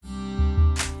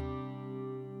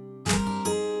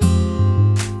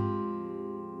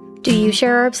Do you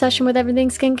share our obsession with everything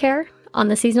skincare? On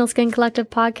the Seasonal Skin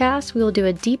Collective podcast, we will do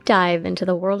a deep dive into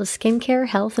the world of skincare,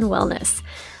 health, and wellness.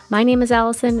 My name is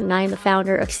Allison, and I am the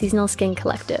founder of Seasonal Skin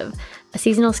Collective, a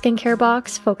seasonal skincare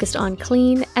box focused on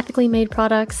clean, ethically made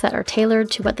products that are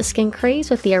tailored to what the skin craves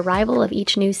with the arrival of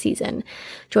each new season.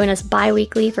 Join us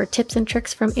bi-weekly for tips and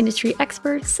tricks from industry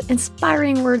experts,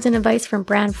 inspiring words and advice from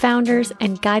brand founders,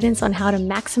 and guidance on how to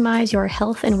maximize your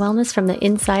health and wellness from the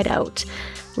inside out.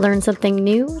 Learn something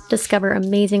new, discover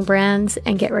amazing brands,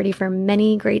 and get ready for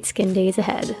many great skin days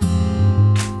ahead.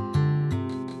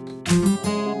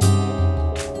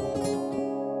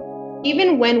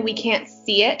 Even when we can't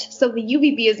see it, so the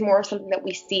UVB is more something that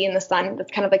we see in the sun.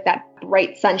 That's kind of like that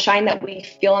bright sunshine that we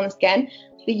feel on the skin.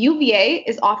 The UVA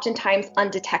is oftentimes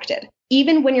undetected.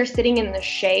 Even when you're sitting in the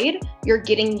shade, you're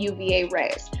getting UVA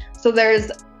rays. So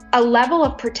there's a level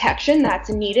of protection that's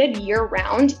needed year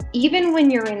round. Even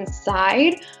when you're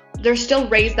inside, there's still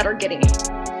rays that are getting it.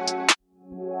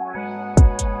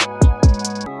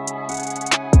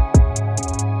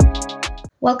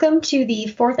 Welcome to the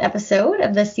fourth episode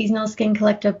of the Seasonal Skin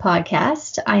Collective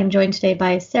podcast. I am joined today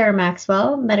by Sarah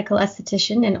Maxwell, medical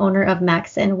esthetician and owner of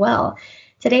Max and Well.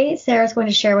 Today, Sarah is going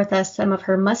to share with us some of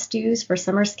her must-dos for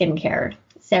summer skincare.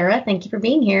 Sarah, thank you for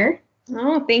being here.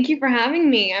 Oh, thank you for having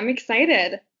me. I'm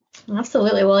excited.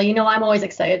 Absolutely. Well, you know, I'm always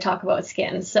excited to talk about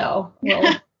skin, so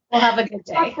we'll have a good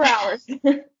day. Talk for hours.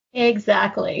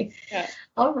 Exactly. Yeah.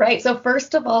 All right. So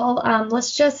first of all,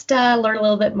 let's just learn a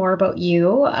little bit more about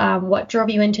you. What drove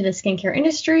you into the skincare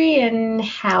industry and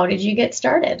how did you get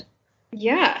started?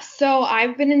 Yeah. So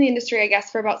I've been in the industry, I guess,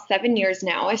 for about 7 years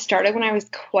now. I started when I was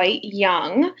quite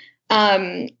young.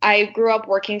 I grew up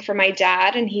working for my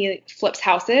dad, and he flips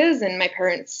houses, and my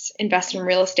parents invest in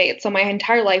real estate. So my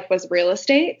entire life was real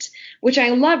estate, which I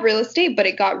love real estate, but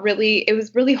it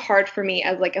was really hard for me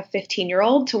as like a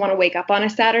 15-year-old to want to wake up on a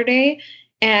Saturday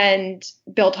and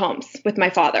build homes with my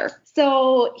father.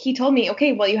 So he told me,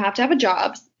 okay, well, you have to have a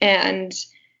job. And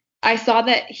I saw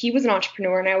that he was an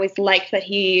entrepreneur, and I always liked that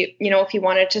he, you know, if he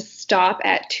wanted to stop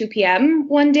at 2 p.m.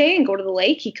 one day and go to the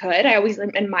lake, he could. I always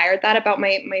admired that about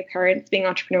my parents being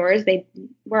entrepreneurs. They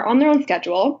were on their own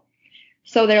schedule.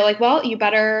 So they're like, well, you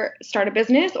better start a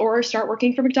business or start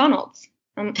working for McDonald's.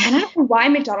 And I don't know why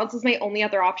McDonald's was my only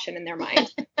other option in their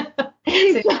mind.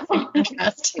 It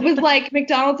was like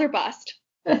McDonald's or bust.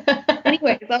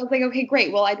 Anyways, I was like, okay,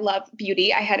 great. Well, I love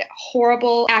beauty. I had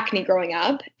horrible acne growing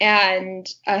up and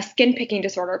a skin picking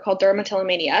disorder called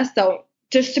dermatillomania. So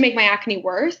just to make my acne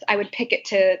worse, I would pick it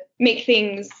to make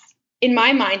things, in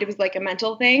my mind, it was like a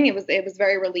mental thing. It was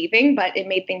very relieving, but it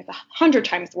made things 100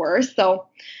 times worse. So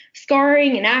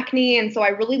scarring and acne. And so I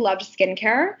really loved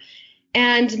skincare.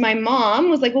 And my mom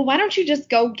was like, well, why don't you just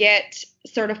go get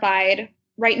certified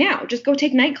right now? Just go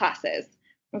take night classes.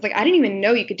 I was like, I didn't even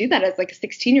know you could do that as like a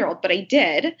 16-year-old, but I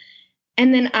did.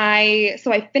 And then I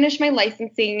finished my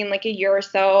licensing in like a year or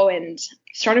so and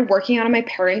started working out of my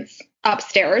parents'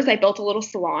 upstairs. I built a little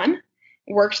salon,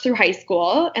 worked through high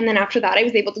school. And then after that, I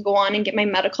was able to go on and get my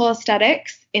medical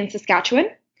aesthetics in Saskatchewan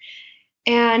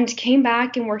and came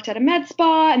back and worked at a med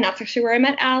spa. And that's actually where I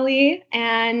met Allie.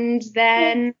 And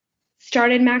then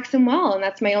started Max and Well. And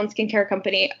that's my own skincare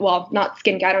company. Well, not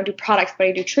skincare. I don't do products, but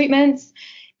I do treatments.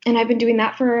 And I've been doing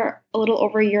that for a little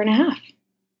over a year and a half.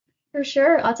 For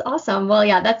sure. That's awesome. Well,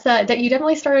 yeah, that's that you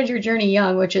definitely started your journey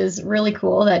young, which is really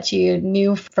cool that you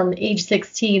knew from age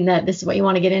 16 that this is what you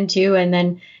want to get into. And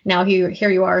then now here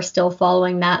you are still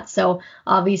following that. So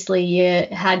obviously you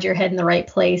had your head in the right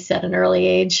place at an early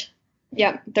age.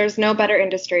 Yeah, there's no better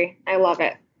industry. I love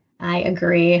it. I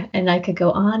agree. And I could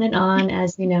go on,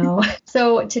 as you know.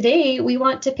 So today we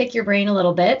want to pick your brain a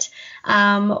little bit.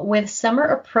 With summer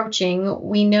approaching,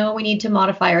 we know we need to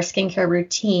modify our skincare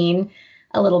routine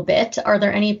a little bit. Are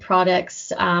there any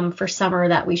products for summer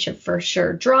that we should for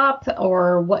sure drop,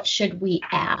 or what should we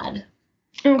add?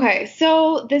 Okay,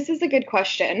 so this is a good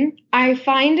question. I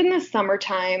find in the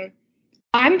summertime,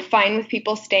 I'm fine with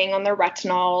people staying on their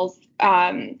retinols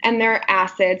and their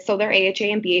acids, so their AHA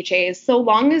and BHAs, so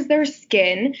long as their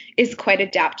skin is quite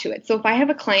adapt to it. So if I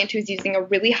have a client who's using a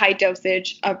really high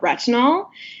dosage of retinol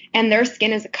and their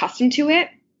skin is accustomed to it,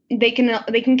 they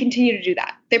can continue to do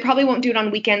that. They probably won't do it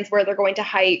on weekends where they're going to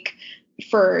hike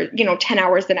for 10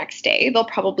 hours the next day. They'll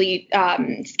probably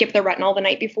skip their retinol the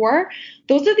night before.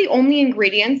 Those are the only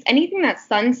ingredients. Anything that's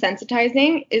sun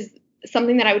sensitizing is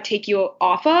something that I would take you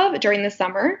off of during the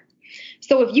summer.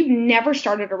 So if you've never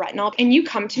started a retinol and you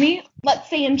come to me, let's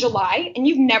say in July, and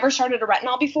you've never started a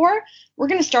retinol before, we're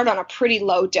going to start on a pretty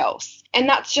low dose. And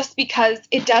that's just because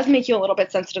it does make you a little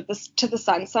bit sensitive to the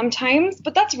sun sometimes,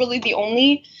 but that's really the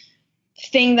only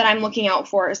thing that I'm looking out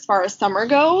for as far as summer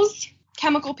goes.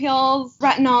 Chemical peels,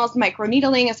 retinols,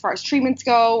 microneedling, as far as treatments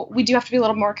go, we do have to be a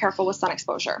little more careful with sun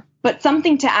exposure. But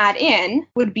something to add in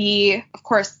would be, of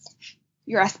course,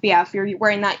 your SPF. You're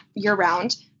wearing that year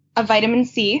round. A vitamin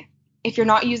C, if you're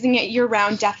not using it year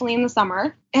round, definitely in the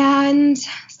summer. And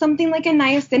something like a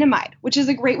niacinamide, which is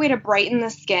a great way to brighten the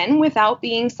skin without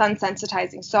being sun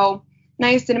sensitizing. So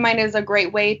niacinamide is a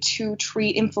great way to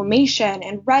treat inflammation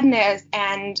and redness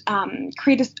and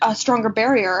create a stronger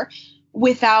barrier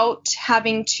without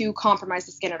having to compromise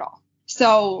the skin at all.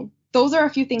 So those are a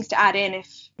few things to add in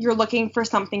if you're looking for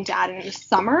something to add in the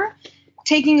summer.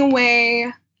 Taking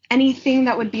away anything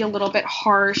that would be a little bit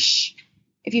harsh.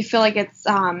 If you feel like it's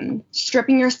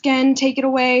stripping your skin, take it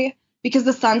away, because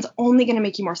the sun's only going to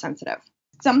make you more sensitive.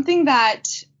 Something that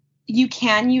you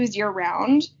can use year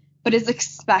round, but is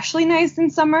especially nice in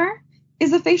summer,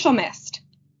 is a facial mist.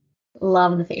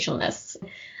 Love the facial mists.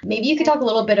 Maybe you could talk a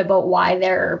little bit about why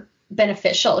they're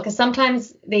beneficial, because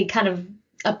sometimes they kind of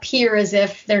appear as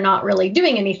if they're not really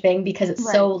doing anything because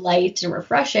it's so light and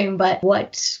refreshing, but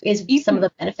what is some of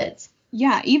the benefits?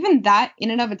 Yeah, even that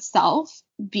in and of itself,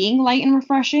 being light and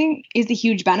refreshing, is a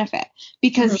huge benefit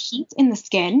because heat in the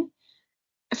skin,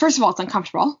 first of all, it's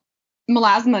uncomfortable.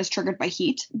 Melasma is triggered by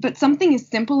heat, but something as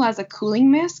simple as a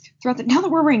cooling mist now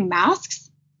that we're wearing masks,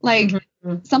 like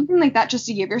something like that just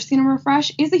to give your skin a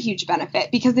refresh is a huge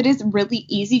benefit, because it is really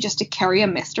easy just to carry a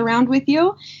mist around with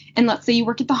you. And let's say you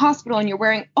work at the hospital and you're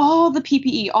wearing all the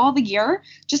PPE, all the gear,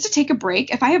 just to take a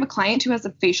break. If I have a client who has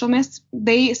a facial mist,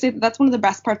 they say that's one of the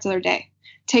best parts of their day.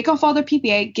 Take off all their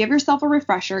PPE, give yourself a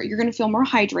refresher. You're going to feel more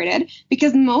hydrated,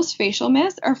 because most facial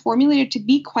mists are formulated to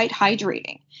be quite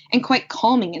hydrating and quite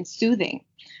calming and soothing.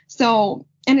 So,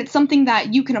 and it's something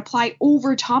that you can apply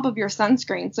over top of your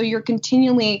sunscreen. So you're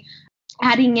continually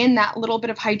adding in that little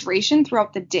bit of hydration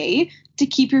throughout the day to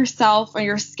keep yourself or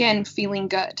your skin feeling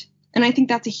good. And I think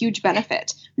that's a huge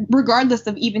benefit, regardless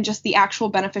of even just the actual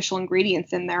beneficial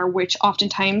ingredients in there, which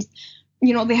oftentimes,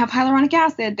 you know, they have hyaluronic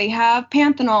acid, they have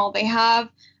panthenol, they have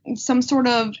some sort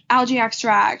of algae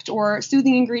extract or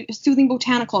soothing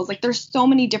botanicals. Like there's so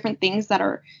many different things that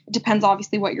it depends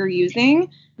obviously what you're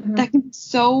using, that can be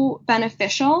so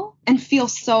beneficial and feel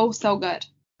so, so good.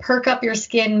 Perk up your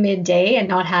skin midday and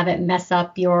not have it mess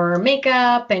up your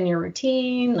makeup and your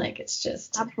routine. Like it's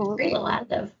just absolutely great little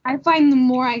additive. I find the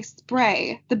more I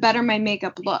spray, the better my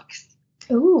makeup looks.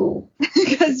 Ooh.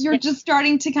 Because you're just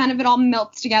starting to kind of, it all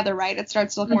melts together, right? It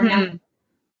starts to look more natural.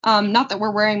 Not that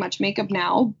we're wearing much makeup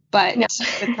now, but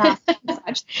with masks and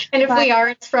such. And if we are,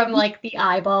 it's from like the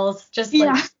eyeballs, just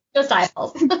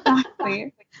eyeballs.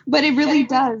 Exactly. But it really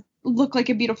does look like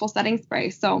a beautiful setting spray.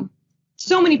 So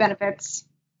many benefits.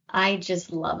 I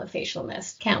just love a facial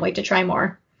mist. Can't wait to try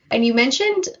more. And you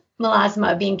mentioned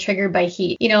melasma being triggered by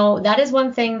heat. You know, that is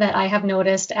one thing that I have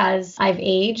noticed as I've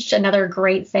aged. Another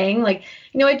great thing. Like,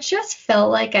 you know, it just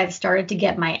felt like I've started to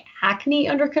get my acne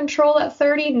under control at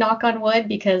 30, knock on wood,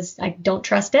 because I don't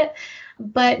trust it.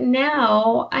 But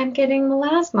now I'm getting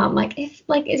melasma. I'm like,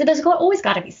 there's always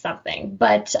got to be something.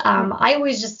 But I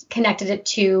always just connected it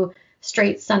to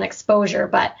straight sun exposure.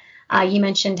 But you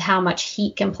mentioned how much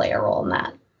heat can play a role in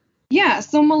that. Yeah,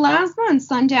 so melasma and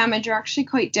sun damage are actually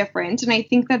quite different. And I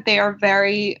think that they are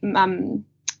very,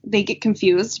 they get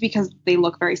confused because they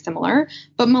look very similar.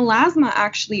 But melasma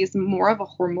actually is more of a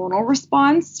hormonal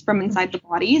response from inside the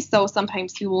body. So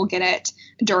sometimes people will get it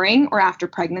during or after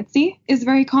pregnancy is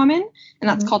very common. And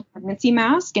that's called pregnancy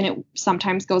mask. And it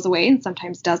sometimes goes away and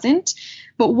sometimes doesn't.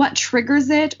 But what triggers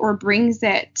it or brings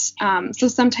it, so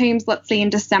sometimes, let's say in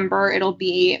December, it'll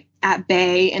be at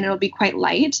bay and it'll be quite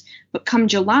light, but come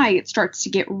July, it starts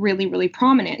to get really, really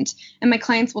prominent. And my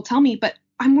clients will tell me, but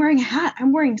I'm wearing a hat,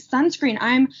 I'm wearing sunscreen,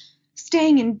 I'm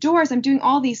staying indoors, I'm doing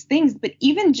all these things. But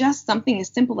even just something as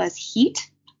simple as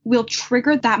heat will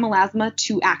trigger that melasma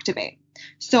to activate.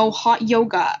 So hot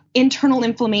yoga, internal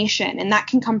inflammation, and that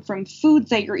can come from foods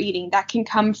that you're eating. That can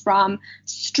come from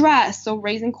stress, so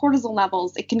raising cortisol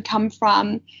levels. It can come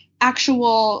from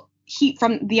actual heat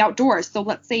from the outdoors. So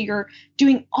let's say you're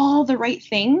doing all the right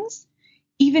things,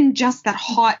 even just that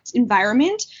hot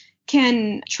environment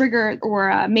can trigger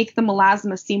or make the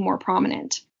melasma seem more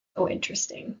prominent. Oh,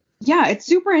 interesting. Yeah, it's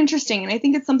super interesting. And I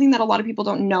think it's something that a lot of people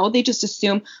don't know. They just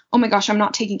assume, oh my gosh, I'm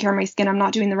not taking care of my skin. I'm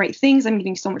not doing the right things. I'm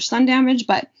getting so much sun damage.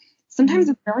 But sometimes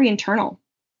it's very internal.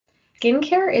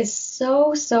 Skincare is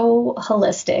so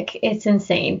holistic. It's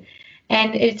insane.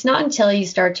 And it's not until you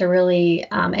start to really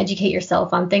educate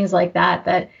yourself on things like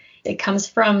that it comes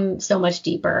from so much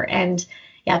deeper. And,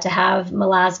 yeah, to have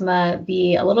melasma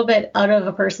be a little bit out of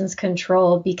a person's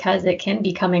control because it can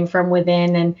be coming from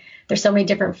within. And there's so many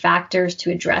different factors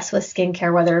to address with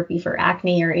skincare, whether it be for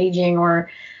acne or aging or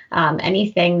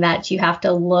anything, that you have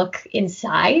to look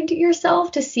inside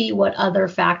yourself to see what other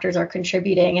factors are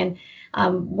contributing. And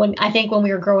when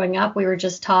we were growing up, we were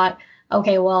just taught,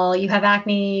 okay, well, you have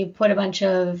acne, put a bunch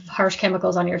of harsh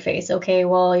chemicals on your face. Okay,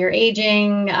 well, you're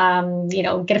aging, get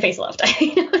a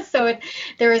facelift. So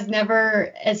there is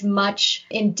never as much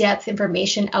in-depth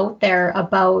information out there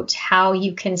about how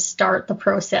you can start the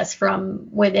process from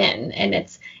within. And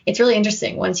it's really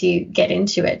interesting once you get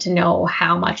into it to know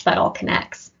how much that all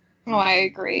connects. Oh, I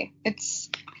agree. It's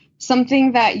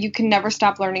something that you can never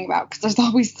stop learning about because there's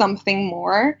always something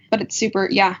more. But it's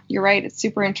you're right. It's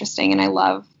super interesting. And I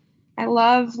love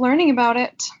learning about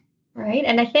it. Right.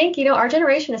 And I think, our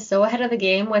generation is so ahead of the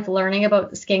game with learning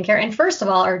about skincare. And first of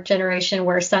all, our generation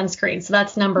wears sunscreen. So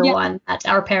that's number one that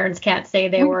our parents can't say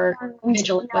they were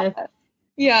vigilant with.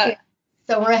 Yeah.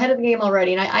 So we're ahead of the game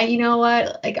already. And I you know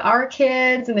what, like our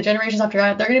kids and the generations after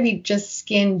that, they're going to be just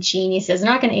skin geniuses. They're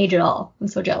not going to age at all. I'm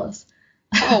so jealous.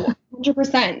 Oh,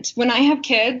 100%. When I have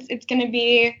kids, it's going to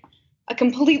be a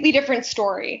completely different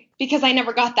story because I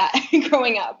never got that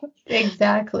growing up.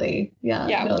 Exactly. Yeah.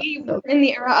 Yeah. We were in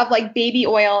the era of like baby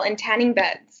oil and tanning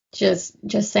beds. Just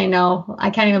say no. I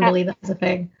can't even believe that was a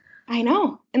thing. I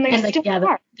know. And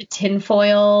the tin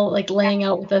foil, like laying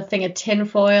out with a thing of tin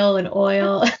foil and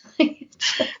oil.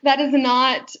 That is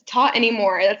not taught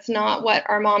anymore. That's not what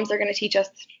our moms are going to teach us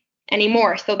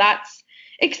anymore. So that's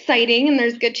exciting, and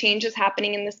there's good changes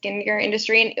happening in the skincare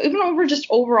industry, and even over just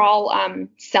overall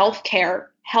self-care,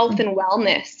 health and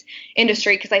wellness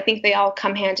industry, because I think they all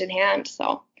come hand in hand.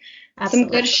 So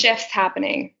Absolutely. Some good shifts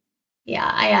happening. Yeah,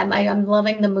 I am. I'm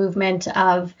loving the movement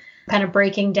of kind of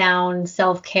breaking down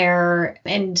self-care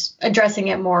and addressing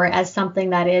it more as something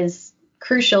that is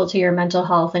crucial to your mental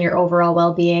health and your overall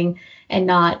well-being, and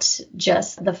not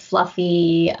just the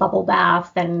fluffy bubble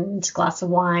bath and glass of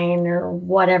wine or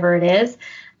whatever it is.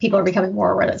 People are becoming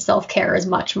more aware that self-care is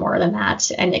much more than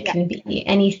that, and it can be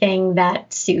anything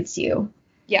that suits you.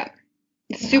 Yeah.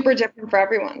 It's super different for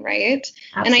everyone, right?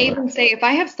 Absolutely. And I even say if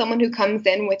I have someone who comes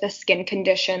in with a skin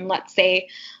condition, let's say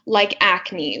like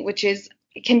acne, which it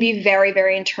can be very,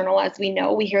 very internal, as we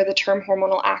know. We hear the term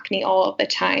hormonal acne all of the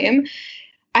time.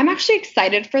 I'm actually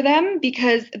excited for them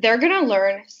because they're going to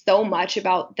learn so much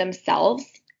about themselves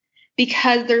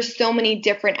because there's so many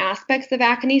different aspects of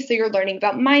acne. So you're learning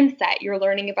about mindset, you're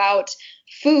learning about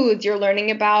foods, you're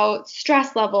learning about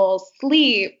stress levels,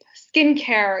 sleep,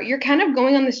 skincare. You're kind of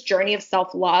going on this journey of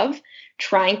self-love,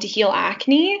 trying to heal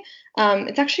acne.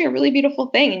 It's actually a really beautiful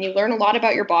thing. And you learn a lot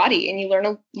about your body, and you learn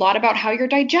a lot about how your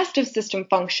digestive system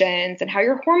functions and how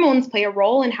your hormones play a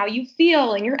role in how you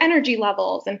feel and your energy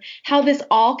levels, and how this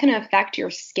all can affect your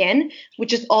skin,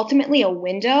 which is ultimately a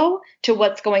window to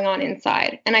what's going on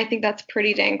inside. And I think that's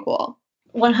pretty dang cool.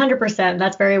 100%.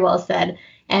 That's very well said.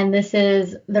 And this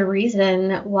is the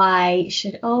reason why you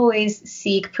should always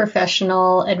seek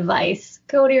professional advice.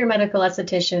 Go to your medical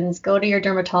estheticians, go to your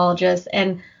dermatologist,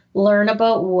 and learn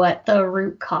about what the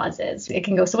root cause is. It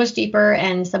can go so much deeper,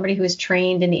 and somebody who is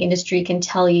trained in the industry can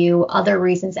tell you other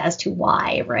reasons as to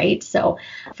why, right? So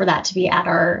for that to be at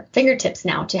our fingertips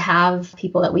now, to have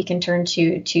people that we can turn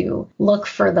to look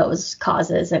for those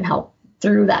causes and help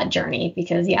through that journey,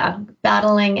 because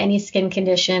battling any skin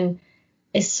condition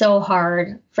is so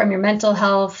hard. From your mental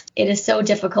health, it is so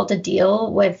difficult to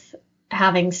deal with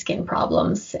having skin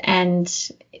problems, and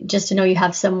just to know you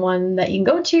have someone that you can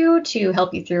go to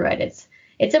help you through it.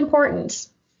 It's important.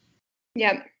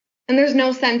 Yep. And there's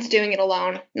no sense doing it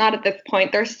alone. Not at this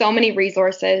point. There's so many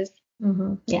resources.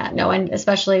 Mm-hmm. Yeah, no. And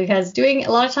especially because a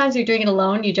lot of times you're doing it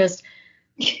alone, you just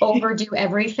overdo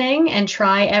everything and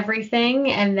try everything.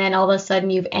 And then all of a sudden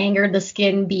you've angered the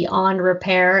skin beyond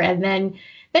repair. And then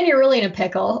you're really in a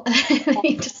pickle.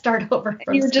 You just start over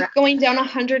from You're scratch. Just going down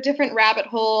 100 different rabbit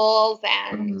holes,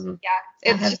 and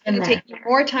it's just going to take you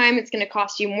more time. It's going to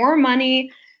cost you more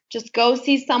money. Just go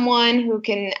see someone who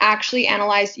can actually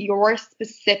analyze your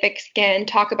specific skin,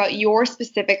 talk about your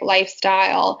specific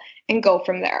lifestyle, and go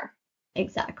from there.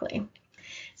 Exactly.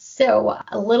 So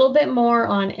a little bit more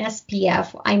on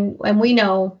SPF. And we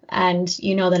know, and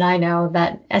you know that I know,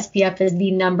 that SPF is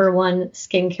the number one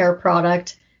skincare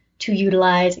product to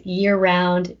utilize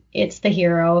year-round. It's the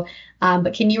hero.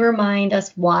 But can you remind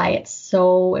us why it's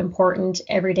so important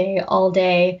every day, all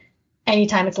day,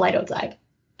 anytime it's light outside?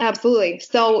 Absolutely.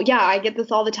 So yeah, I get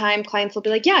this all the time. Clients will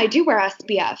be like, yeah, I do wear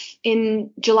SPF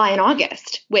in July and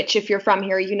August, which if you're from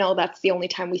here, you know that's the only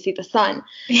time we see the sun.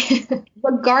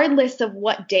 Regardless of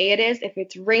what day it is, if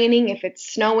it's raining, if it's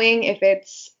snowing, if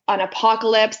it's an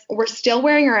apocalypse, we're still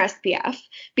wearing our SPF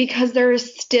because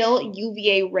there's still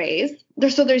UVA rays.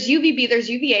 There's UVB, there's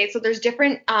UVA, so there's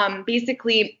different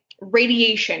basically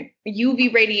radiation,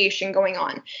 UV radiation going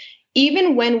on.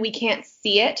 Even when we can't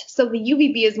see it. So the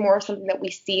UVB is more of something that we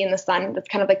see in the sun. That's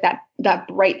kind of like that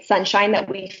bright sunshine that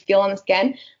we feel on the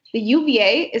skin. The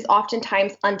UVA is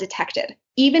oftentimes undetected.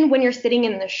 Even when you're sitting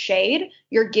in the shade,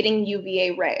 you're getting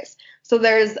UVA rays. So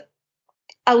there's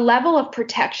a level of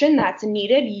protection that's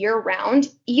needed year round,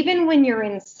 even when you're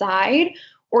inside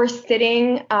or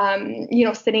sitting,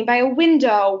 sitting by a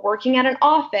window, working at an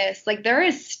office. Like there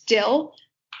is still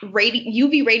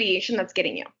UV radiation that's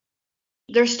getting you.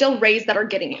 There's still rays that are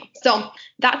getting you. So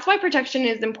that's why protection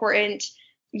is important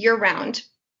year round.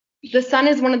 The sun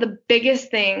is one of the biggest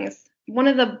things, one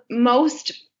of the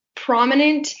most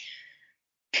prominent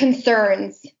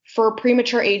concerns for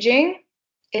premature aging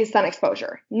is sun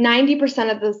exposure.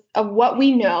 90% of what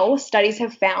we know, studies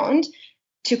have found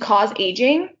to cause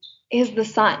aging is the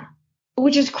sun,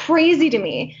 which is crazy to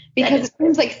me because it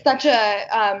seems like such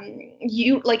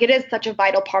it is such a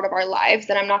vital part of our lives.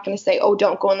 And I'm not going to say, oh,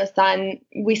 don't go in the sun.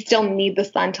 We still need the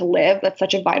sun to live. That's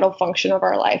such a vital function of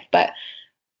our life. But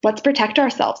let's protect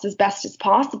ourselves as best as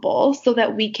possible so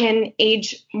that we can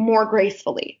age more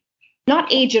gracefully.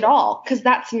 Not age at all, because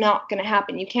that's not going to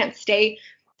happen. You can't stay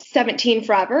 17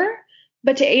 forever.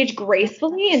 But to age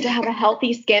gracefully and to have a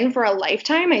healthy skin for a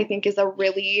lifetime, I think is a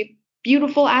really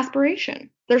beautiful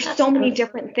aspiration. There's so many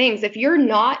different things. If you're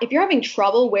having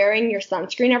trouble wearing your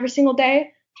sunscreen every single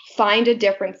day, find a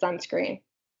different sunscreen.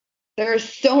 There are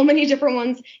so many different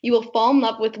ones. You will fall in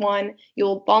love with one. You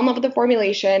will fall in love with the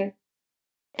formulation,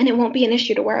 and it won't be an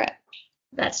issue to wear it.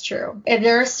 That's true. If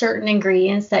there are certain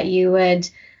ingredients that you would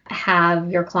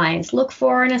have your clients look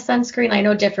for in a sunscreen, I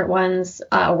know different ones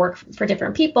work for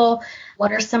different people.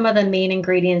 What are some of the main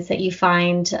ingredients that you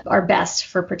find are best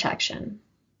for protection?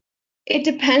 It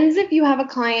depends if you have a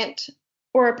client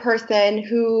or a person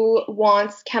who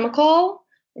wants chemical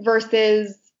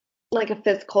versus like a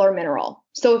physical or mineral.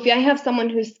 So if I have someone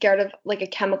who's scared of like a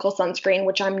chemical sunscreen,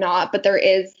 which I'm not, but there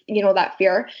is, that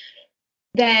fear,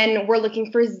 then we're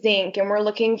looking for zinc and we're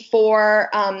looking for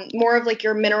more of like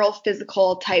your mineral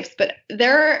physical types. But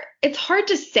it's hard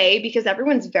to say because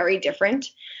everyone's very different.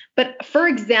 But for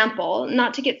example,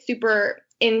 not to get super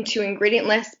into ingredient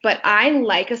lists, but I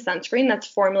like a sunscreen that's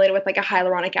formulated with like a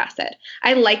hyaluronic acid.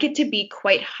 I like it to be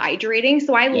quite hydrating.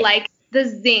 So I like the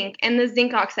zinc and the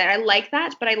zinc oxide. I like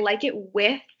that, but I like it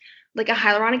with like a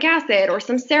hyaluronic acid or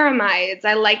some ceramides.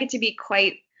 I like it to be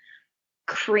quite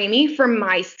creamy for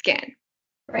my skin.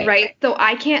 Right. So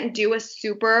I can't do a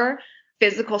super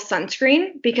physical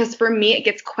sunscreen because for me, it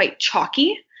gets quite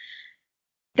chalky.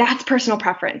 That's personal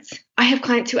preference. I have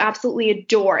clients who absolutely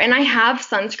adore, and I have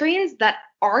sunscreens that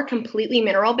are completely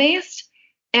mineral based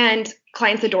and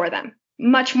clients adore them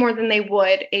much more than they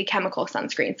would a chemical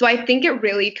sunscreen. So I think it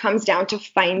really comes down to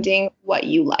finding what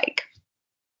you like.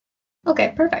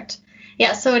 Okay, perfect.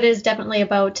 Yeah, so it is definitely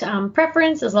about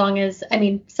preference as long as,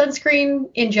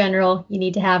 sunscreen in general, you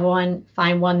need to have one,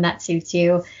 find one that suits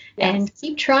you, and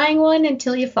keep trying one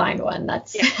until you find one.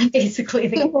 That's basically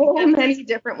the so many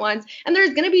different ones. And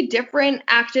there's going to be different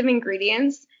active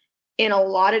ingredients in a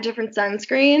lot of different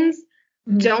sunscreens.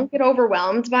 Mm-hmm. Don't get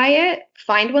overwhelmed by it.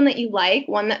 Find one that you like,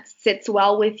 one that sits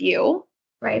well with you,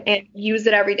 and use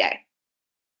it every day.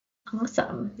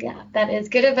 Awesome. Yeah, that is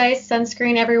good advice.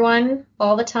 Sunscreen, everyone,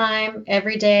 all the time,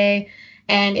 every day.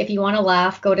 And if you want to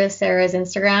laugh, go to Sarah's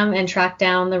Instagram and track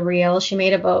down the reel she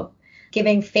made about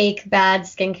giving fake bad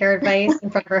skincare advice in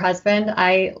front of her husband.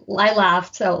 I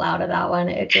laughed so loud at that one.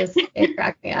 It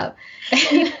cracked me up.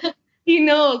 He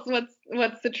knows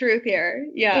what's the truth here.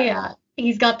 Yeah. Yeah,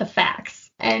 he's got the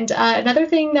facts. And another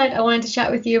thing that I wanted to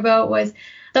chat with you about was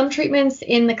some treatments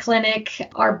in the clinic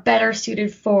are better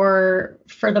suited for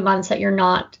the months that you're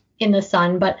not in the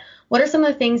sun. But what are some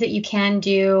of the things that you can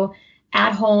do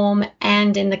at home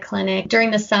and in the clinic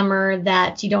during the summer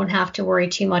that you don't have to worry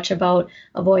too much about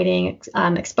avoiding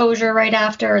exposure right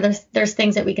after? There's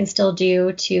things that we can still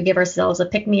do to give ourselves a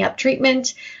pick-me-up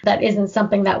treatment that isn't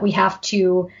something that we have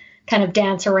to kind of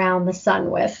dance around the sun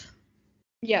with.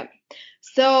 Yeah.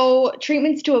 So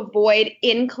treatments to avoid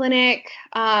in clinic,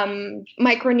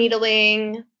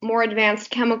 microneedling, more advanced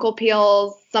chemical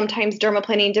peels, sometimes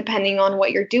dermaplaning depending on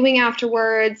what you're doing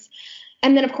afterwards.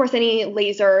 And then, of course, any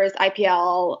lasers,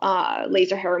 IPL,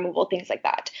 laser hair removal, things like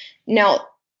that. Now,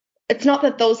 it's not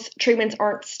that those treatments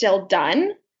aren't still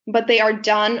done, but they are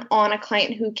done on a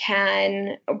client who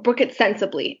can book it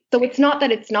sensibly. So it's not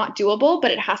that it's not doable,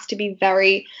 but it has to be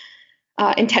very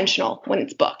intentional when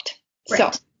it's booked. Right.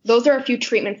 So those are a few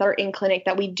treatments that are in clinic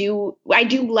that I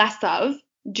do less of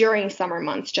during summer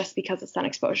months just because of sun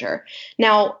exposure.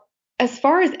 Now, as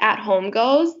far as at home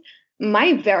goes,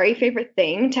 my very favorite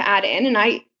thing to add in, and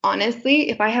I honestly,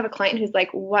 if I have a client who's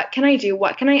like, what can I do?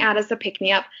 What can I add as a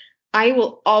pick-me-up? I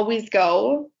will always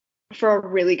go for a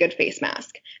really good face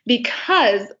mask,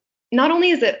 because not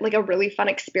only is it like a really fun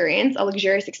experience, a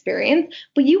luxurious experience,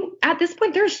 but at this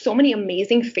point, there's so many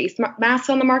amazing face masks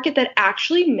on the market that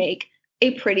actually make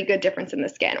a pretty good difference in the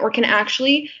skin, or can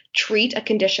actually treat a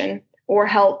condition or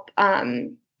help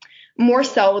more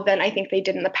so than I think they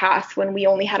did in the past, when we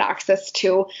only had access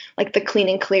to like the Clean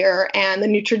and Clear and the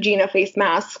Neutrogena face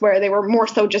masks, where they were more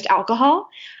so just alcohol.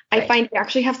 Right. I find we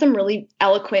actually have some really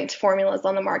eloquent formulas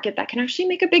on the market that can actually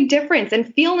make a big difference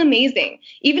and feel amazing.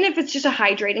 Even if it's just a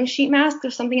hydrating sheet mask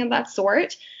or something of that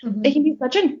sort, it can be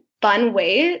such a fun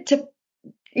way to,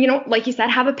 like you said,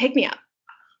 have a pick-me-up.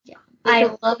 Yeah,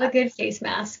 I love a good face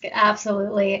mask.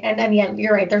 Absolutely. And I mean,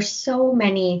 you're right. There's so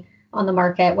many on the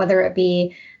market, whether it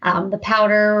be the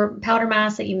powder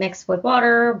mask that you mix with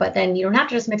water, but then you don't have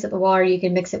to just mix it with water. You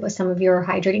can mix it with some of your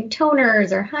hydrating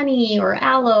toners or honey or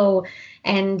aloe,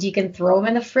 and you can throw them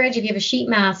in the fridge if you have a sheet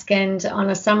mask. And on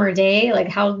a summer day, like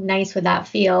how nice would that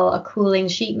feel? A cooling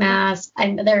sheet mask.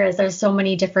 And there's so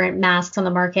many different masks on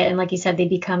the market. And like you said, they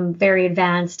become very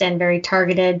advanced and very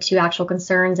targeted to actual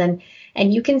concerns. And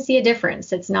you can see a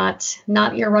difference. It's not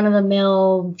your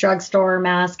run-of-the-mill drugstore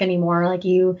mask anymore. Like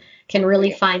you can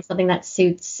really find something that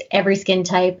suits every skin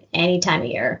type any time of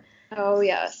year. Oh,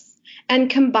 yes. And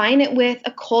combine it with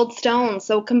a cold stone.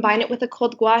 So combine it with a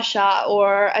cold gua sha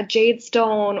or a jade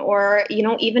stone, or,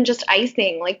 even just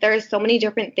icing. Like there's so many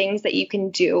different things that you can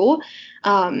do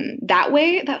that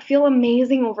way that feel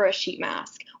amazing over a sheet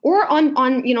mask. Or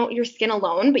on your skin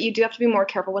alone, but you do have to be more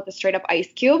careful with a straight up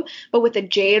ice cube. But with a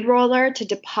jade roller to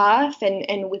depuff,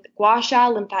 and with gua sha,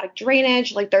 lymphatic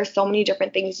drainage, like there's so many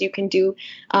different things you can do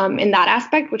in that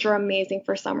aspect, which are amazing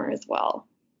for summer as well.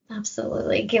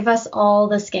 Absolutely. Give us all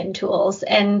the skin tools.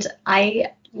 And I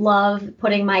love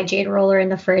putting my jade roller in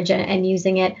the fridge and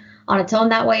using it on its own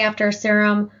that way after a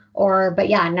serum. But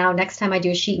yeah, now next time I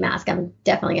do a sheet mask, I'm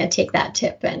definitely going to take that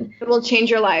tip. And it will change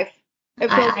your life.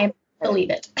 I believe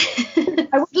it.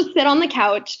 I will just sit on the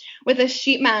couch with a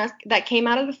sheet mask that came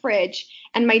out of the fridge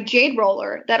and my jade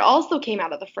roller that also came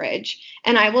out of the fridge.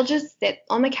 And I will just sit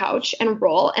on the couch and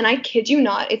roll. And I kid you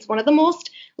not, it's one of the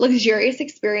most luxurious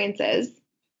experiences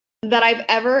that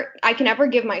I can ever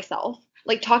give myself.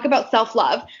 Like, talk about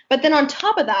self-love. But then on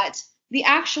top of that, the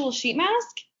actual sheet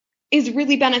mask is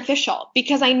really beneficial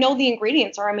because I know the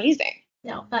ingredients are amazing.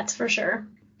 No, that's for sure.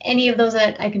 Any of those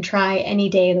that I can try any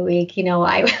day of the week.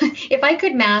 If I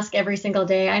could mask every single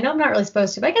day, I know I'm not really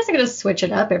supposed to, but I guess I could just switch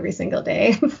it up every single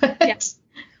day. Yes.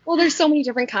 Well, there's so many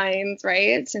different kinds,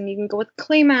 right? And you can go with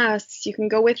clay masks. You can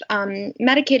go with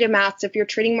medicated masks if you're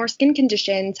treating more skin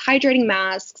conditions, hydrating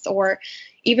masks, or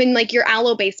even like your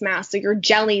aloe-based masks, so your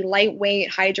jelly, lightweight,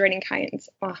 hydrating kinds.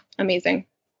 Oh, amazing.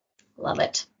 Love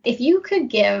it. If you could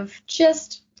give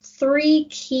just 3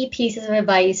 key pieces of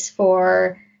advice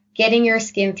for getting your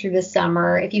skin through the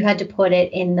summer, if you had to put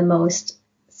it in the most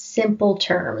simple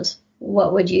terms,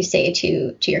 what would you say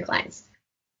to your clients?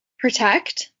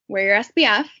 Protect, wear your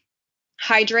SPF,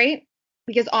 hydrate,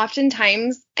 because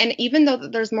oftentimes, and even though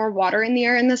there's more water in the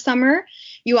air in the summer,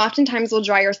 you oftentimes will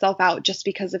dry yourself out just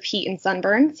because of heat and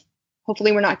sunburns.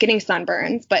 Hopefully we're not getting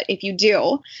sunburns, but if you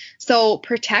do, so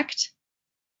protect,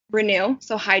 renew,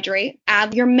 so hydrate,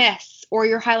 add your mists or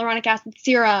your hyaluronic acid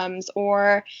serums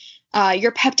or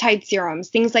your peptide serums,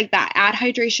 things like that. Add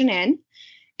hydration in,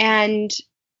 and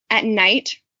at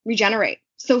night, regenerate.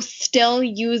 So still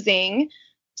using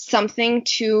something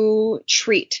to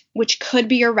treat, which could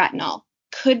be your retinol,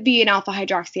 could be an alpha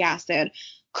hydroxy acid,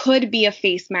 could be a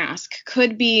face mask,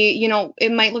 could be,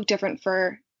 it might look different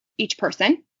for each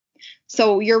person.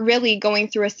 So you're really going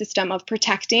through a system of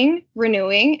protecting,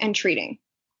 renewing, and treating.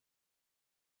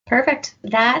 Perfect.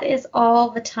 That is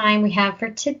all the time we have for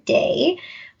today.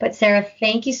 But Sarah,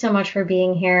 thank you so much for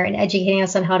being here and educating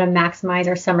us on how to maximize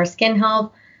our summer skin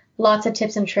health. Lots of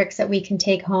tips and tricks that we can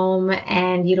take home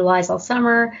and utilize all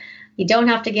summer. You don't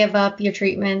have to give up your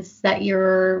treatments that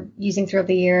you're using throughout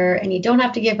the year, and you don't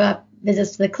have to give up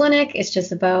visits to the clinic. It's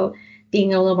just about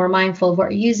being a little more mindful of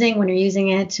what you're using, when you're using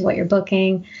it, what you're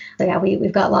booking. So yeah,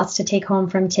 we've got lots to take home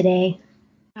from today.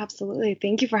 Absolutely.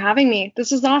 Thank you for having me.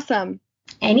 This was awesome.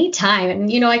 Anytime.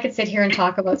 And I could sit here and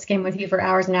talk about skin with you for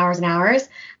hours and hours and hours.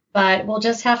 but we'll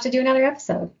just have to do another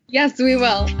episode. Yes, we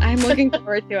will. I'm looking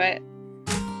forward to it.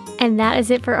 And that is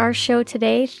it for our show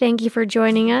today. Thank you for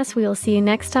joining us. We will see you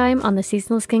next time on the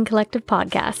Seasonal Skin Collective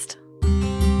podcast.